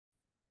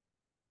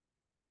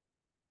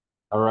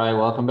All right,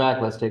 welcome back.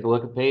 Let's take a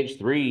look at page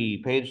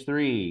three. Page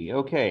three.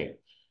 Okay.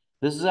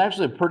 This is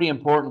actually a pretty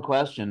important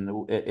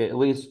question, at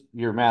least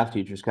your math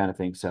teachers kind of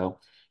think so,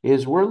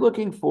 is we're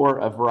looking for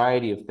a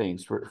variety of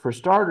things. For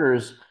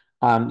starters,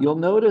 you'll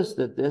notice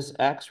that this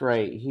x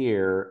right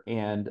here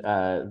and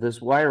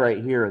this y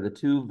right here are the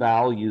two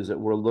values that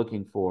we're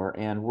looking for,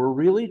 and we're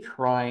really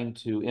trying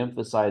to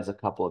emphasize a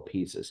couple of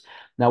pieces.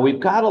 Now,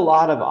 we've got a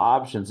lot of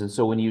options, and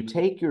so when you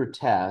take your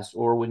test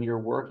or when you're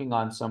working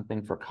on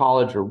something for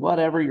college or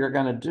whatever you're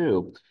going to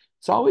do,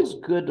 it's always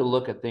good to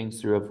look at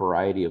things through a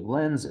variety of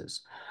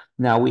lenses.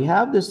 Now, we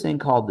have this thing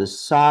called the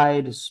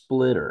side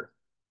splitter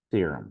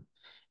theorem.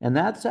 And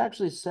that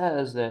actually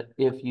says that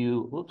if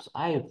you, whoops,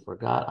 I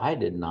forgot, I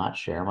did not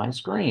share my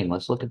screen.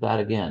 Let's look at that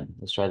again.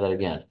 Let's try that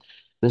again.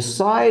 The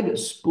side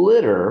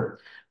splitter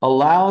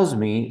allows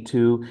me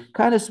to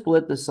kind of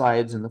split the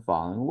sides in the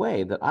following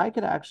way, that I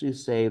could actually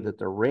say that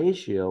the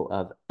ratio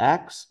of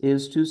x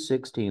is to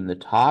 16, the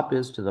top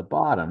is to the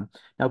bottom.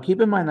 Now, keep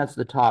in mind that's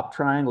the top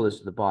triangle is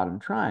to the bottom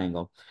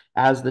triangle,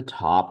 as the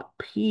top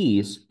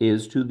piece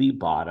is to the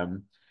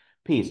bottom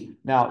piece.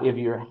 Now, if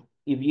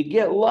you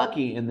get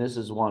lucky, and this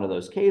is one of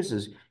those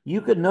cases,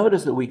 you could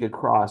notice that we could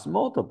cross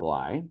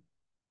multiply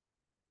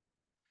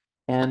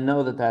and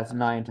know that that's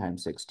 9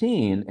 times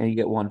 16, and you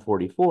get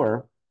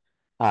 144.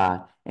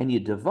 And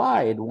you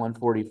divide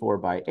 144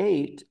 by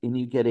 8, and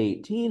you get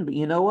 18. But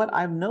you know what?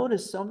 I've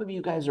noticed some of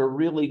you guys are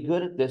really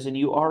good at this, and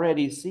you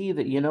already see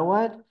that, you know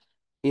what?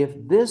 If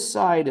this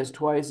side is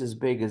twice as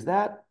big as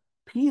that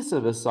piece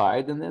of a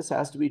side, then this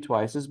has to be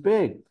twice as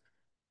big.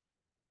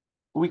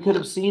 We could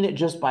have seen it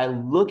just by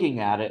looking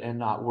at it and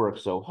not work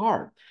so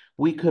hard.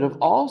 We could have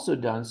also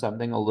done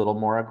something a little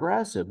more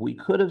aggressive. We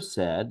could have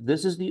said,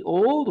 this is the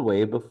old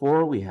way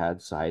before we had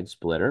side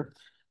splitter.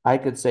 I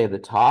could say the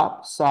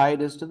top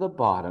side is to the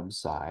bottom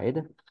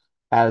side,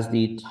 as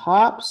the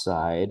top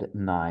side,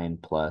 9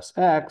 plus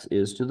x,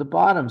 is to the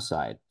bottom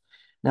side.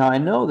 Now, I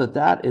know that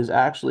that is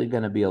actually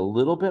going to be a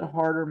little bit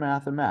harder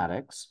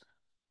mathematics.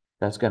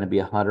 That's going to be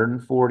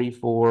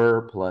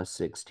 144 plus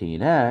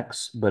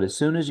 16x. But as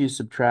soon as you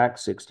subtract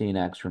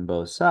 16x from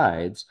both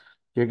sides,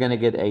 you're going to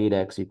get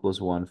 8x equals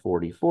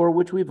 144,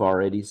 which we've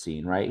already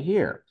seen right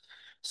here.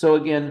 So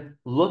again,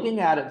 looking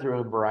at it through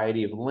a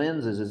variety of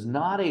lenses is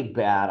not a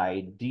bad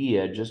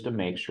idea just to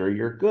make sure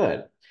you're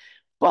good.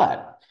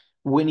 But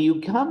when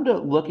you come to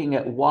looking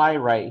at y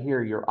right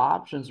here, your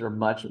options are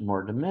much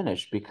more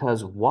diminished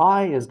because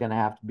y is going to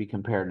have to be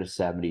compared to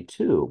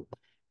 72.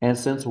 And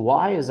since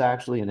y is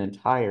actually an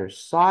entire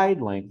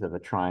side length of a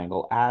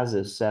triangle, as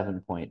is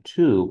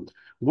 7.2,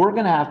 we're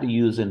going to have to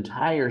use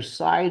entire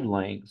side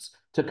lengths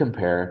to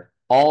compare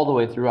all the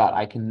way throughout.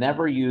 I can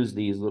never use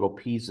these little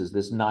pieces,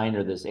 this 9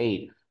 or this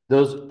 8.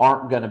 Those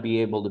aren't going to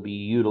be able to be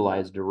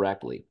utilized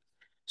directly.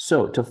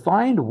 So to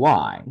find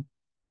y,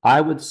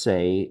 I would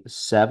say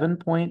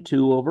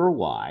 7.2 over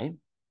y,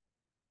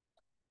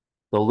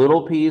 the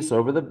little piece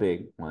over the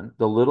big one,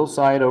 the little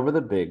side over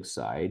the big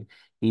side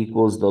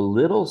equals the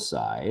little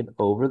side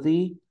over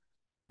the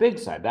big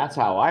side. That's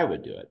how I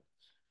would do it.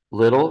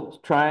 Little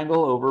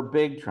triangle over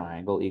big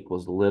triangle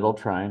equals little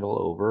triangle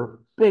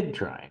over big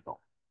triangle.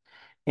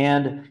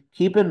 And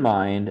keep in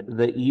mind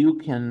that you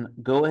can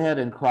go ahead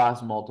and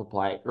cross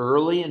multiply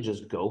early and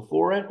just go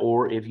for it.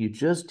 Or if you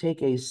just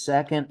take a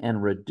second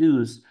and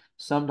reduce,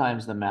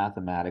 sometimes the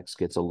mathematics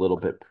gets a little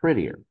bit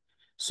prettier.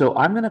 So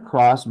I'm going to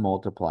cross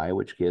multiply,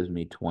 which gives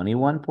me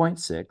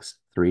 21.6.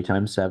 3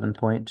 times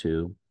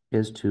 7.2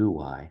 is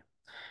 2y.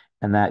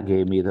 And that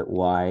gave me that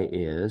y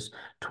is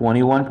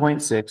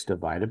 21.6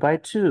 divided by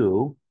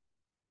 2.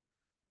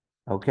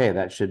 Okay,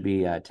 that should be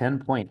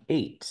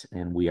 10.8,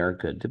 and we are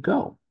good to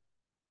go.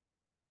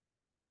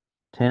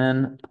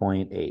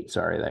 10.8.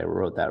 Sorry, I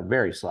wrote that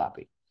very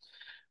sloppy.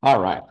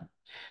 All right.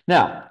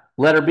 Now,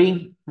 letter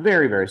B,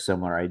 very, very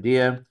similar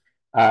idea.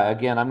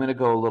 Again, I'm going to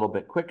go a little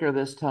bit quicker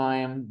this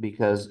time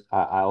because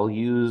I'll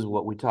use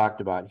what we talked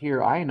about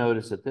here. I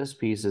notice that this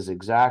piece is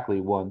exactly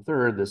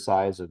 1/3 the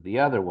size of the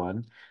other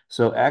one.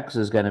 So x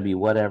is going to be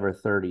whatever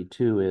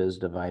 32 is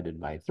divided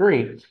by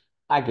 3.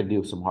 I could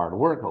do some hard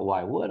work, but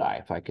why would I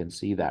if I can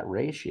see that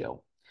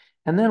ratio?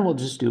 And then we'll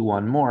just do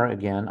one more.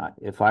 Again,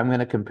 if I'm going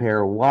to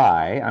compare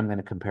y, I'm going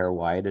to compare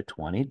y to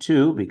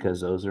 22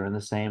 because those are in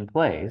the same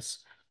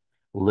place.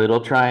 Little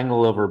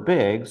triangle over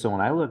big. So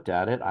when I looked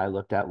at it, I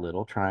looked at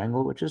little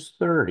triangle, which is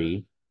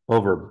 30,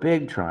 over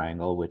big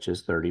triangle, which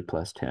is 30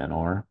 plus 10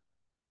 or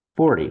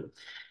 40.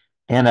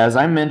 And as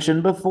I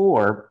mentioned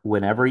before,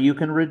 whenever you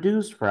can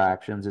reduce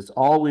fractions, it's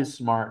always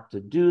smart to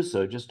do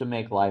so just to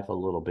make life a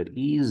little bit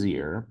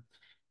easier.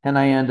 And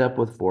I end up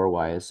with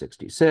 4y is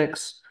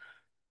 66.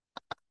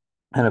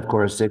 And of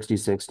course,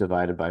 66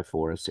 divided by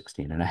 4 is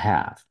 16 and a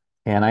half.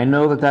 And I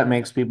know that that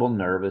makes people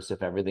nervous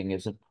if everything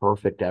isn't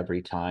perfect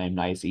every time,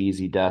 nice,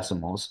 easy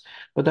decimals,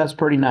 but that's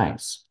pretty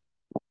nice.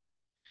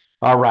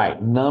 All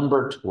right,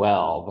 number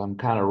 12. I'm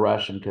kind of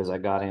rushing because I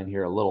got in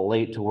here a little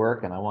late to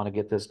work and I want to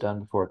get this done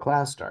before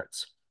class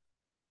starts.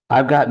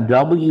 I've got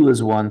W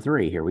is 1,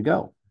 3. Here we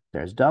go.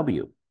 There's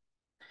W.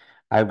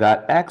 I've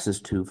got X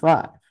is 2,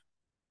 5.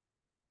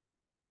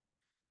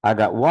 I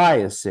got y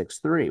is 6,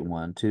 3.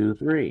 1, 2,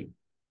 3.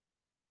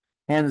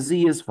 And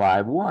z is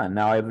 5, 1.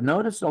 Now, I've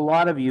noticed a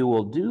lot of you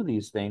will do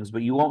these things,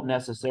 but you won't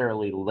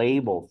necessarily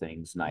label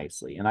things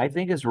nicely. And I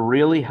think it's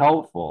really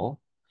helpful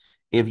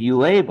if you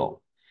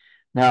label.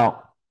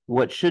 Now,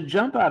 what should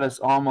jump at us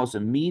almost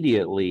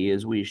immediately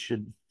is we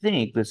should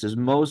think this is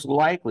most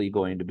likely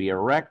going to be a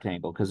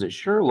rectangle because it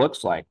sure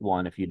looks like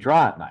one if you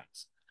draw it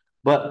nice.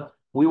 But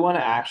we want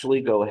to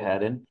actually go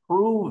ahead and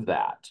prove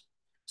that.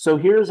 So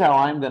here's how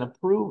I'm going to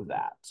prove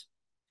that.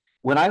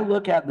 When I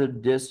look at the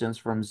distance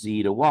from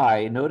z to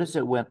y, notice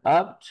it went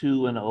up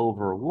 2 and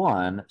over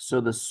 1.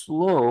 So the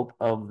slope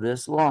of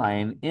this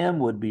line, m,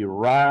 would be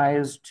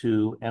rise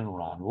 2 and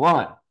run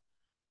 1.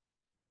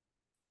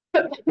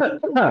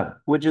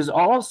 Which is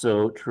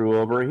also true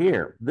over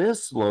here.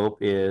 This slope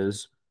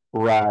is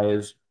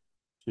rise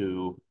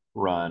 2,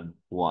 run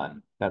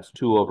 1. That's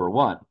 2 over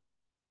 1.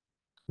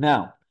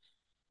 Now,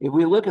 if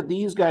we look at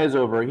these guys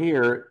over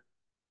here,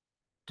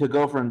 to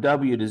go from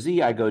W to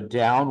Z, I go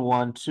down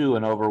 1, 2,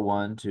 and over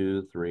 1,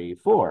 2, 3,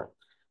 4.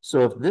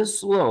 So if this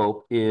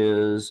slope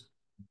is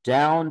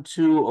down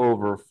 2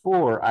 over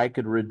 4, I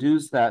could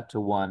reduce that to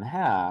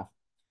 1/2.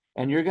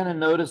 And you're going to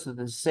notice that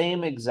the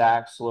same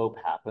exact slope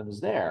happens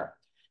there.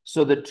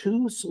 So the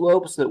two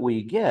slopes that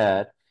we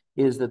get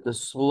is that the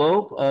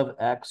slope of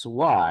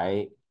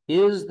xy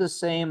is the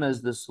same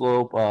as the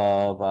slope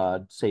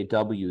of, say,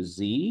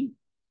 wz,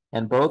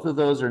 and both of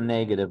those are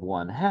negative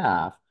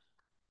 1/2.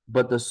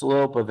 But the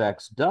slope of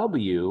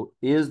xw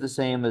is the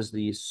same as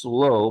the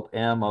slope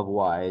m of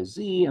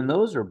yz, and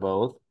those are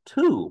both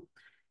 2.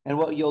 And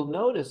what you'll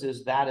notice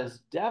is that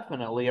is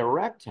definitely a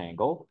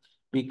rectangle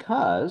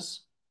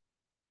because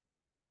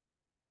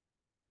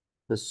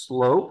the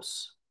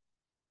slopes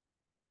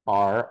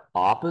are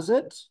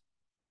opposite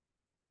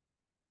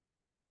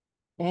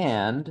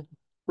and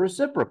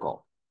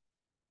reciprocal.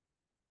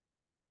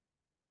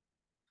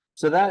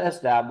 So that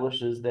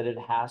establishes that it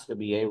has to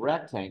be a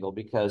rectangle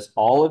because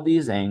all of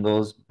these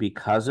angles,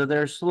 because of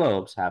their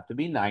slopes, have to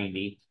be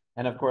 90.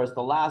 And of course,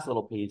 the last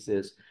little piece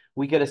is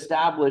we could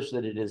establish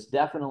that it is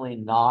definitely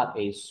not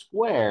a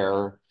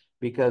square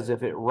because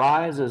if it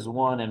rises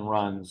 1 and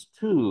runs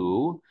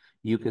 2,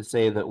 you could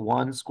say that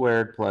 1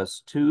 squared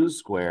plus 2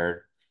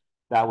 squared,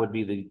 that would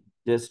be the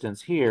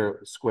distance here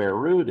square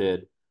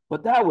rooted.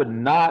 But that would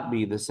not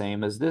be the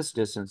same as this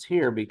distance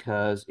here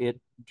because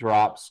it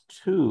drops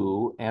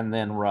 2 and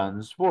then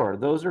runs 4.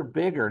 Those are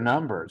bigger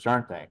numbers,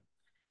 aren't they?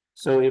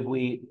 So if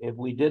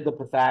we did the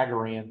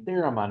Pythagorean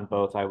theorem on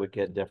both, I would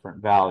get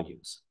different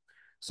values.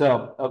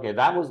 So, okay,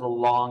 that was the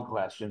long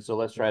question. So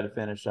let's try to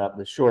finish up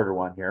the shorter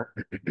one here.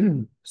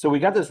 So we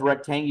got this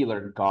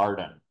rectangular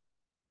garden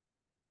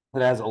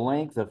that has a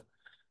length of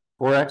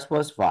 4x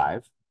plus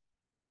 5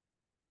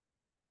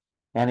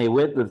 and a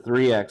width of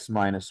 3x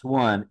minus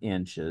 1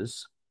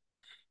 inches.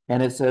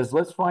 And it says,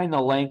 let's find the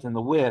length and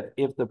the width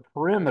if the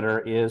perimeter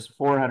is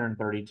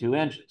 432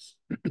 inches.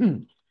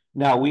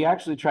 Now, we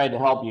actually tried to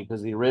help you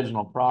because the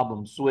original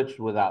problem switched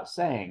without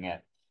saying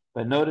it.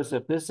 But notice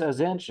if this says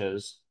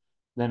inches,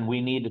 then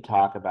we need to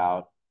talk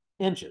about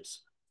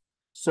inches.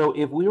 So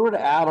if we were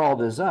to add all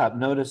this up,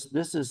 notice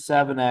this is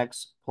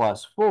 7x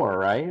plus 4,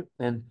 right?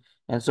 And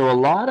so a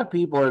lot of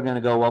people are going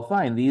to go, well,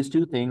 fine, these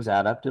two things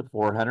add up to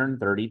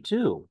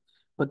 432.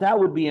 But that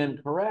would be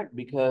incorrect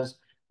because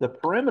the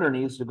perimeter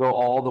needs to go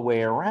all the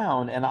way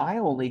around, and I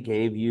only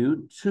gave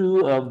you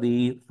 2 of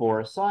the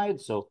 4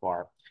 sides so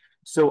far.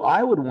 So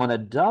I would want to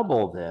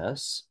double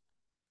this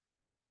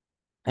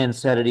and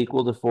set it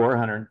equal to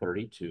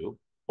 432,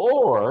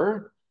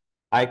 or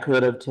I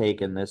could have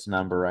taken this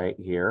number right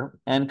here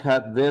and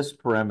cut this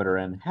perimeter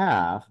in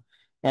half,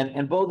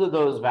 and both of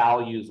those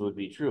values would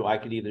be true. I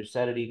could either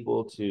set it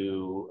equal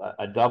to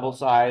a double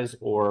size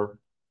or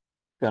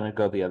going to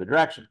go the other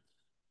direction.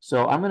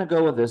 So I'm going to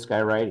go with this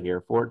guy right here,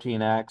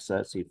 14x.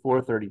 Let's see,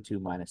 432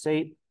 minus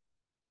 8.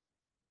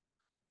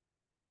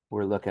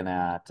 We're looking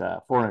at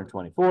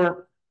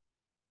 424.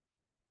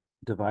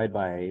 Divide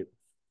by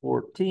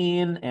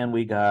 14, and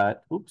we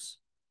got, oops,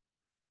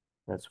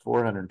 that's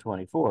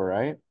 424,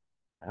 right?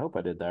 I hope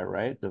I did that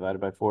right.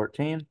 Divided by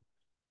 14.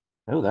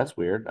 Oh, that's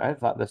weird. I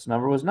thought this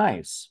number was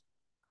nice.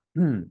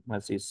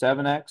 Let's see,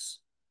 7x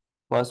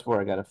plus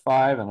 4. I got a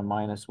 5 and a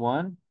minus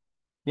 1.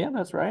 Yeah,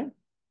 that's right.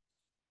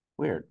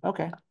 Weird.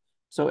 Okay.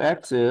 So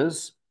x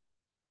is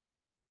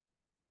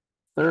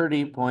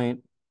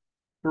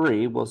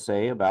 30.3. We'll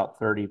say about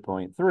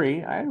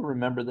 30.3. I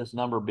remember this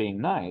number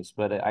being nice,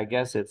 but I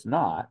guess it's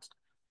not.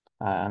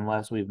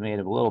 Unless we've made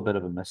a little bit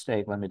of a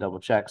mistake. Let me double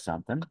check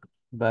something.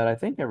 But I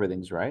think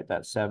everything's right.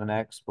 That's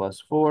 7x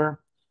plus 4.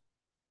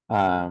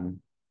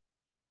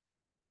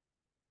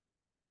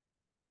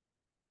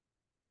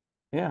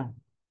 Yeah,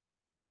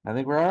 I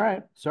think we're all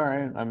right.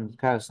 Sorry, I'm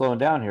kind of slowing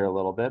down here a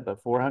little bit,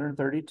 but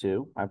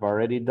 432. I've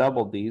already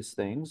doubled these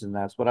things, and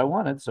that's what I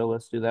wanted. So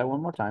let's do that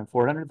one more time.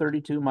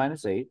 432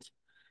 minus 8.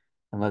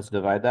 And let's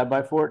divide that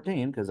by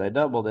 14 because I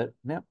doubled it.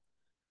 Yep.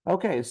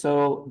 Okay,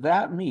 so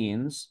that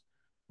means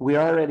we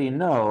already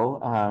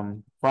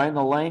know Find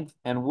the length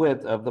and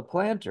width of the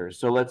planters.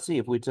 So let's see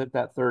if we took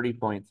that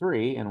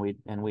 30.3 and we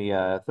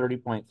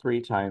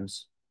 30.3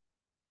 times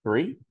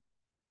 3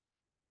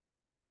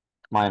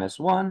 minus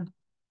 1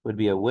 would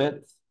be a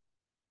width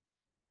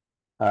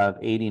of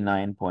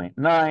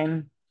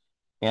 89.9,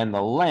 and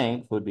the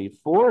length would be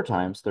 4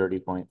 times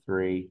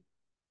 30.3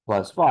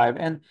 plus 5.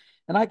 And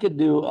I could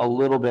do a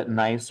little bit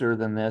nicer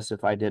than this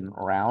if I didn't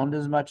round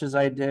as much as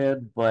I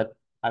did, but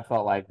I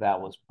felt like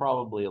that was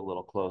probably a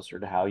little closer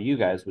to how you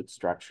guys would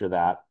structure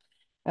that.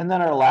 And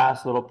then our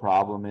last little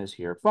problem is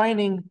here,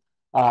 finding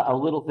a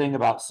little thing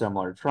about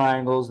similar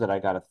triangles, that I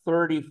got a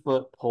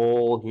 30-foot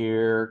pole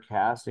here,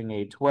 casting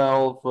a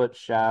 12-foot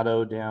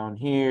shadow down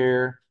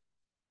here,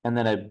 and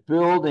then a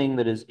building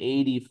that is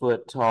 80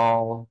 foot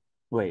tall.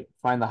 Wait,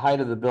 find the height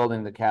of the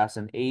building that casts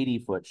an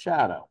 80-foot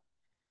shadow.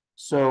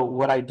 So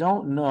what I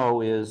don't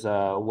know is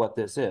what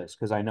this is,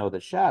 because I know the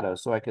shadow.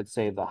 So I could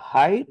say the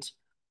height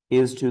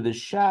is to the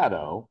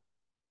shadow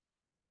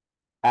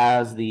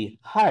as the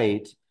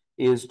height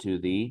is to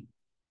the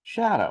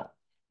shadow.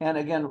 And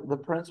again, the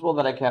principle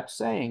that I kept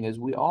saying is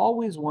we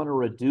always want to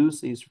reduce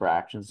these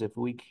fractions if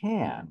we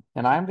can.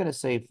 And I'm going to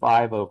say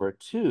 5 over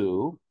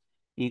 2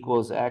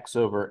 equals x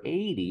over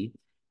 80.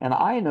 And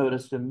I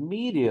noticed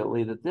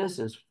immediately that this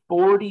is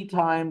 40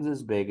 times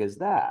as big as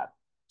that.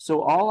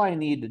 So all I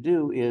need to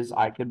do is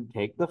I can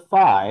take the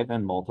 5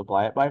 and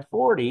multiply it by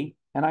 40,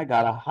 and I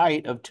got a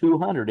height of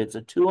 200. It's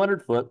a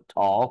 200-foot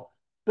tall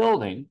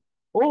building.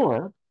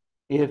 Or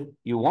if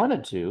you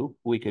wanted to,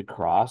 we could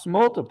cross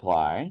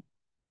multiply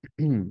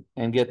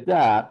and get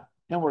that,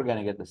 and we're going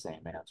to get the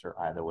same answer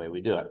either way we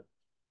do it.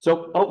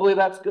 So hopefully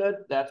that's good.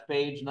 That's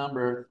page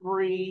number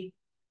 3.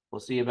 We'll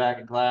see you back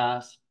in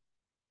class.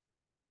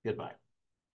 Goodbye.